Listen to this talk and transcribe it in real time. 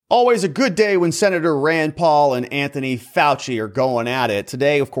Always a good day when Senator Rand Paul and Anthony Fauci are going at it.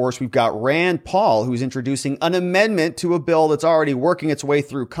 Today, of course, we've got Rand Paul, who's introducing an amendment to a bill that's already working its way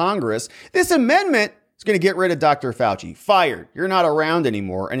through Congress. This amendment is going to get rid of Dr. Fauci. Fired. You're not around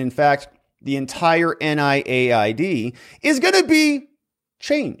anymore. And in fact, the entire NIAID is going to be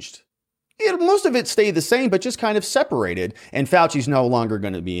changed. Most of it stayed the same, but just kind of separated. And Fauci's no longer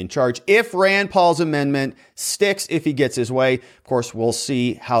going to be in charge if Rand Paul's amendment sticks, if he gets his way. Of course, we'll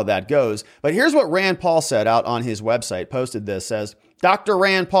see how that goes. But here's what Rand Paul said out on his website, posted this, says, Dr.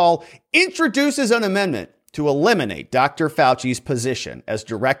 Rand Paul introduces an amendment to eliminate Dr. Fauci's position as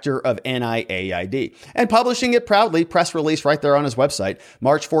director of NIAID. And publishing it proudly, press release right there on his website,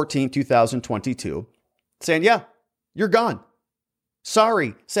 March 14, 2022, saying, yeah, you're gone.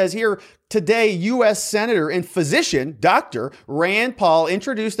 Sorry, says here, today, U.S. Senator and physician, Dr. Rand Paul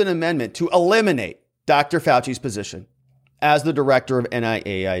introduced an amendment to eliminate Dr. Fauci's position as the director of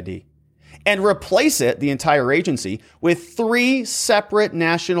NIAID and replace it, the entire agency, with 3 separate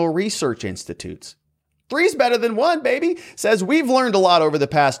national research institutes. 3's better than 1, baby. Says, we've learned a lot over the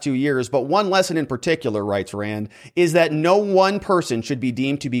past 2 years, but one lesson in particular, writes Rand, is that no one person should be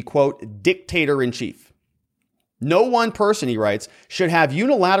deemed to be, quote, dictator-in-chief. No one person, he writes, should have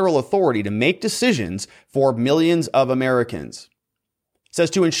unilateral authority to make decisions for millions of Americans.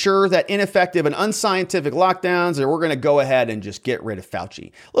 Says to ensure that ineffective and unscientific lockdowns, we're going to go ahead and just get rid of Fauci.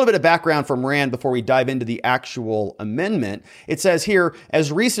 A little bit of background from Rand before we dive into the actual amendment. It says here,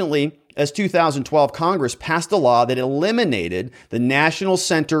 as recently as 2012, Congress passed a law that eliminated the National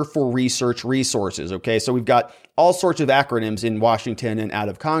Center for Research Resources. Okay, so we've got all sorts of acronyms in Washington and out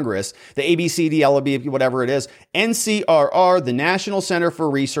of Congress. The ABCD, LB, whatever it is, NCRR, the National Center for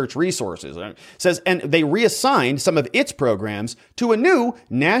Research Resources. It says, and they reassigned some of its programs to a new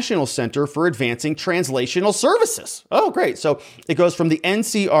National Center for Advancing Translational Services. Oh, great. So it goes from the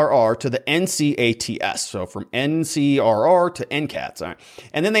NCRR to the NCATS. So from NCRR to NCATS. All right.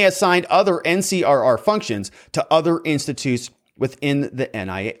 And then they assigned other NCRR functions to other institutes within the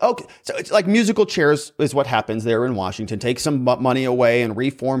NIA. Okay, so it's like musical chairs is what happens there in Washington. Take some money away and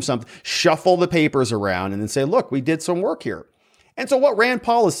reform something, shuffle the papers around, and then say, look, we did some work here. And so what Rand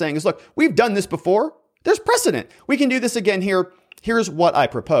Paul is saying is, look, we've done this before. There's precedent. We can do this again here. Here's what I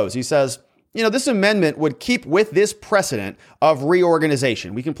propose. He says, this amendment would keep with this precedent of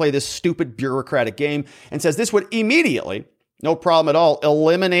reorganization. We can play this stupid bureaucratic game, and says this would immediately, no problem at all,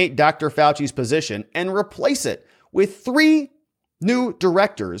 eliminate Dr. Fauci's position and replace it with 3 new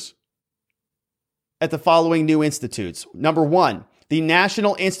directors at the following new institutes. Number 1, the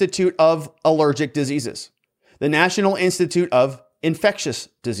National Institute of Allergic Diseases, the National Institute of Infectious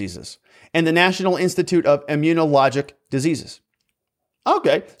Diseases, and the National Institute of Immunologic Diseases.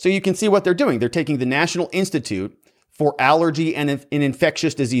 Okay, so you can see what they're doing. They're taking the National Institute for Allergy and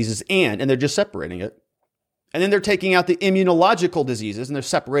Infectious Diseases and they're just separating it. And then they're taking out the immunological diseases and they're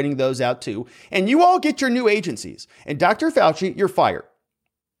separating those out too. And you all get your new agencies. And Dr. Fauci, you're fired.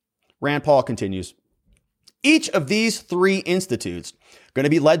 Rand Paul continues. Each of these 3 institutes are going to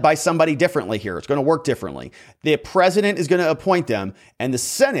be led by somebody differently here. It's going to work differently. The president is going to appoint them and the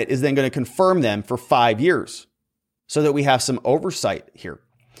Senate is then going to confirm them for 5 years so that we have some oversight here.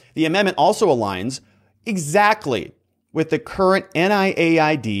 The amendment also aligns exactly with the current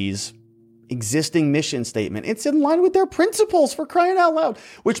NIAID's existing mission statement. It's in line with their principles, for crying out loud,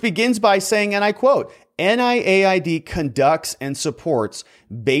 which begins by saying, and I quote, NIAID conducts and supports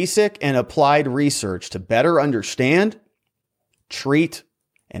basic and applied research to better understand, treat,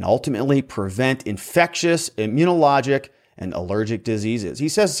 and ultimately prevent infectious, immunologic, and allergic diseases. He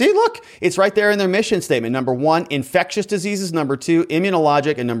says, see, look, it's right there in their mission statement. Number 1, infectious diseases. Number 2,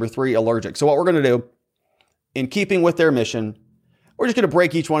 immunologic. And number 3, allergic. So what we're going to do, in keeping with their mission, we're just going to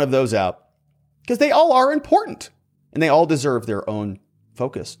break each one of those out. Because they all are important and they all deserve their own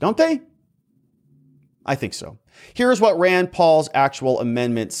focus, don't they? I think so. Here's what Rand Paul's actual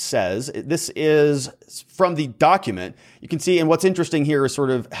amendment says. This is from the document. You can see, and what's interesting here is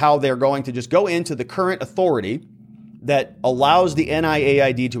sort of how they're going to just go into the current authority that allows the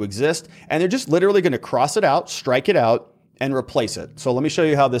NIAID to exist. And they're just literally going to cross it out, strike it out, and replace it. So let me show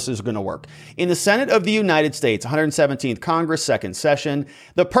you how this is going to work. In the Senate of the United States, 117th Congress, second session,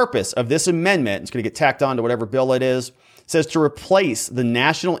 the purpose of this amendment, it's going to get tacked on to whatever bill it is, says to replace the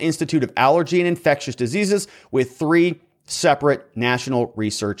National Institute of Allergy and Infectious Diseases with 3 separate national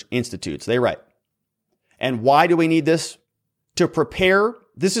research institutes. They write. And why do we need this? To prepare.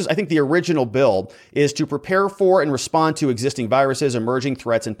 This is, I think the original bill is to prepare for and respond to existing viruses, emerging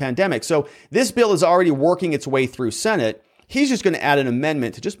threats, and pandemics. So this bill is already working its way through Senate. He's just going to add an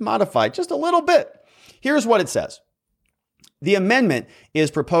amendment to just modify just a little bit. Here's what it says. the amendment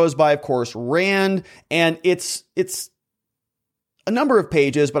is proposed by, of course, Rand, and it's a number of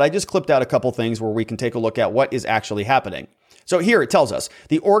pages, but I just clipped out a couple things where we can take a look at what is actually happening. So here it tells us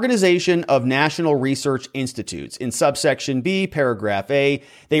the Organization of National Research Institutes in subsection B, paragraph A,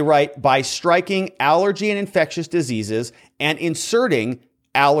 they write by striking allergy and infectious diseases and inserting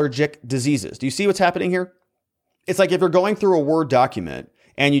allergic diseases. Do you see what's happening here? It's like if you're going through a Word document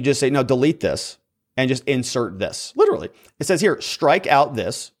and you just say, no, delete this and just insert this. Literally, it says here, strike out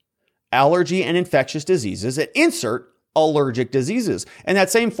this allergy and infectious diseases and insert allergic diseases. And that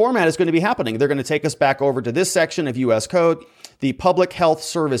same format is going to be happening. They're going to take us back over to this section of U.S. Code, the Public Health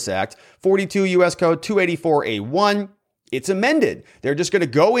Service Act, 42 U.S. Code 284A1. It's amended. They're just going to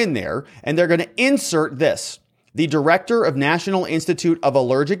go in there and they're going to insert this. The Director of National Institute of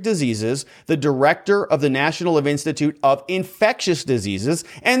Allergic Diseases, the Director of the National Institute of Infectious Diseases,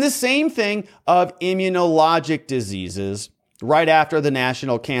 and the same thing of Immunologic Diseases right after the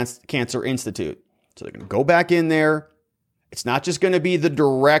National Cancer Institute. So they're going to go back in there. It's not just going to be the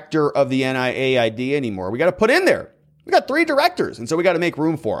director of the NIAID anymore. We got to put in there. We got 3 directors, and so we got to make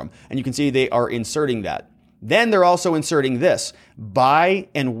room for them. And you can see they are inserting that. Then they're also inserting this, by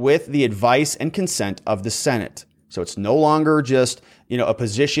and with the advice and consent of the Senate. So it's no longer just, a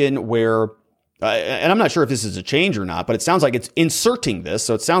position where, and I'm not sure if this is a change or not, but it sounds like it's inserting this.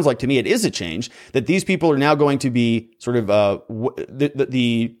 So it sounds like to me it is a change that these people are now going to be sort of,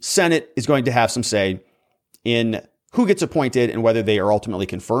 the Senate is going to have some say in who gets appointed and whether they are ultimately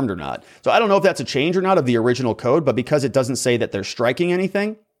confirmed or not. So I don't know if that's a change or not of the original code, but because it doesn't say that they're striking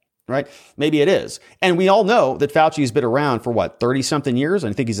anything, right? Maybe it is. And we all know that Fauci has been around for 30 something years.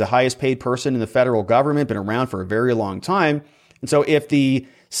 I think he's the highest paid person in the federal government, been around for a very long time. And so if the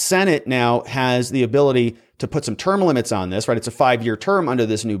Senate now has the ability to put some term limits on this, right? It's a 5-year term under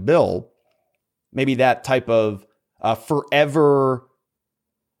this new bill. Maybe that type of forever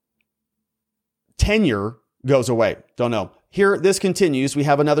tenure goes away. Don't know. Here, this continues. We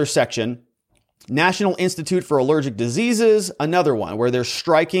have another section. National Institute for Allergic Diseases, another one where they're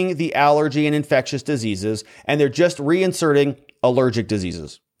striking the allergy and infectious diseases, and they're just reinserting allergic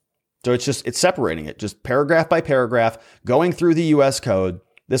diseases. So it's separating it, just paragraph by paragraph, going through the U.S. code.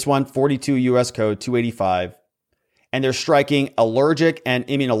 This one, 42 U.S. code 285. And they're striking allergic and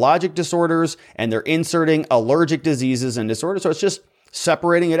immunologic disorders, and they're inserting allergic diseases and disorders. So it's just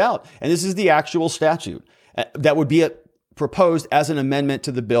separating it out. And this is the actual statute that would be proposed as an amendment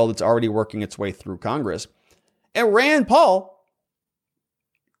to the bill that's already working its way through Congress. And Rand Paul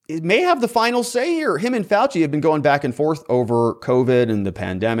may have the final say here. Him and Fauci have been going back and forth over COVID and the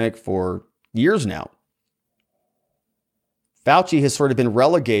pandemic for years now. Fauci has sort of been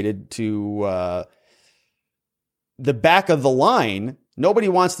relegated to the back of the line. Nobody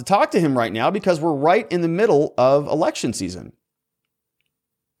wants to talk to him right now because we're right in the middle of election season.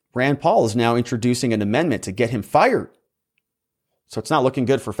 Rand Paul is now introducing an amendment to get him fired. So it's not looking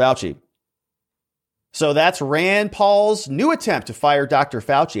good for Fauci. So that's Rand Paul's new attempt to fire Dr.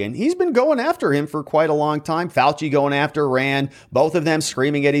 Fauci. And he's been going after him for quite a long time. Fauci going after Rand, both of them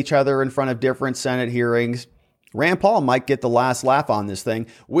screaming at each other in front of different Senate hearings. Rand Paul might get the last laugh on this thing.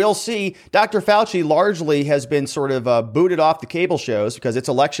 We'll see. Dr. Fauci largely has been sort of booted off the cable shows because it's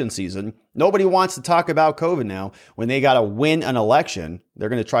election season. Nobody wants to talk about COVID now. When they got to win an election, they're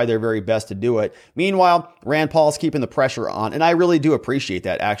going to try their very best to do it. Meanwhile, Rand Paul's keeping the pressure on. And I really do appreciate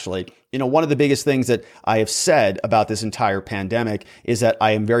that, actually. One of the biggest things that I have said about this entire pandemic is that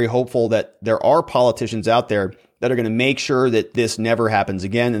I am very hopeful that there are politicians out there that are going to make sure that this never happens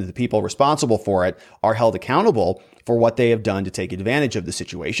again and the people responsible for it are held accountable for what they have done to take advantage of the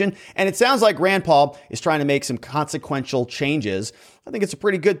situation. And it sounds like Rand Paul is trying to make some consequential changes. I think it's a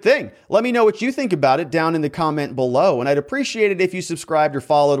pretty good thing. Let me know what you think about it down in the comment below. And I'd appreciate it if you subscribed or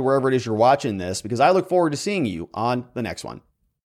followed wherever it is you're watching this, because I look forward to seeing you on the next one.